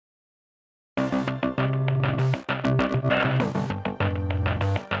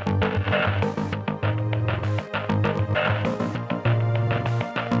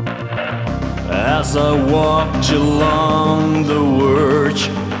As I walked along the verge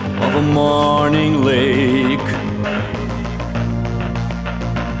of a morning lake,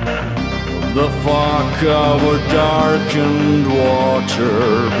 the fog over darkened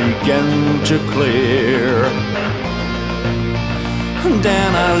water began to clear.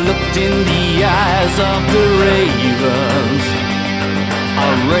 Then I looked in the eyes of the ravens. I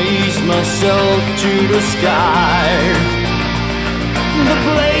raised myself to the sky. The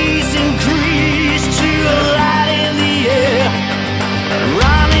blaze increased to a light in the air,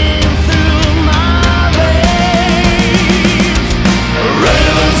 running through my veins.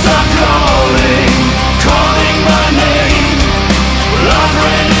 Ravens are calling, calling my name. Blood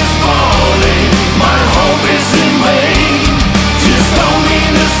rain is falling, my hope is in vain. Tears don't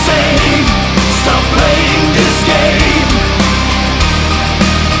mean the same, stop playing this game.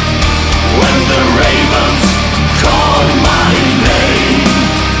 When the ravens call my name,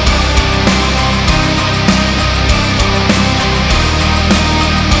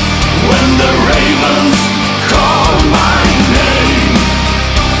 when the ravens call my name,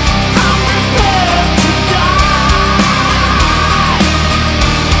 I'm prepared to die.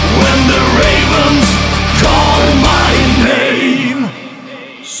 When the ravens call my name.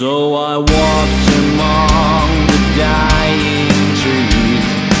 So I walked among the dying trees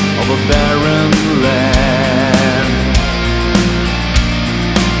of a barren land.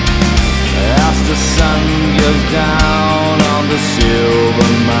 As the sun goes down on the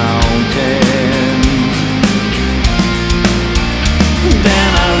silver mountains, then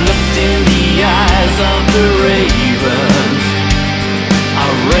I looked in the eyes of the ravens. I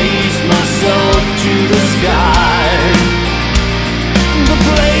raised myself to the sky. The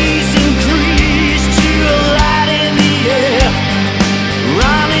blaze increased to a light in the air,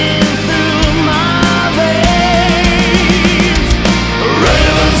 running through my veins.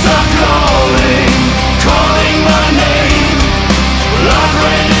 Ravens are calling, calling my name. Blood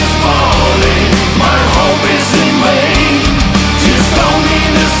rain is falling, my hope is in vain. Tears don't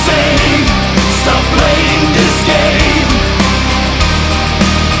mean the same, stop playing this game.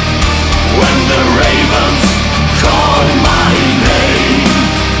 When the ravens call my name,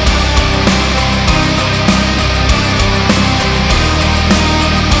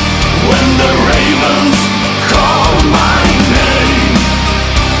 when the ravens call my name,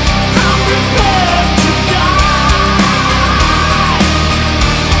 I'm prepared to die.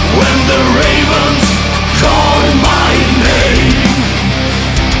 When the ravens call my name.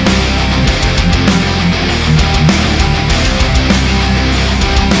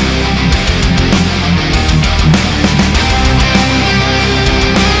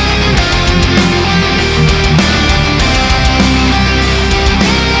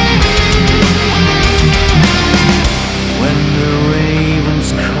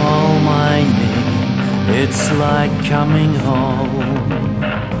 It's like coming home.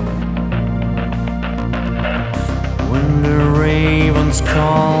 When the ravens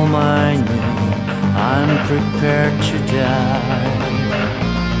call my name, I'm prepared to die.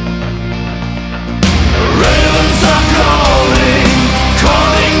 Ravens are calling,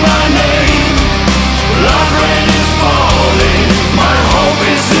 calling my name. Blood rain is falling, my hope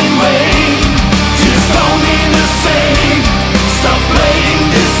is in vain. Tears don't mean the same, stop playing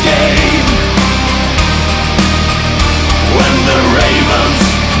this game. When the ravens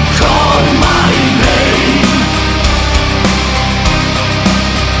call my name,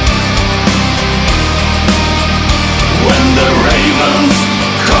 when the ravens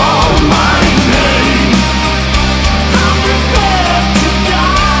call my name, I'm prepared to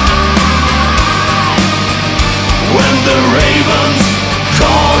die. When the ravens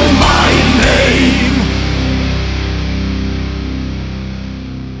call my name.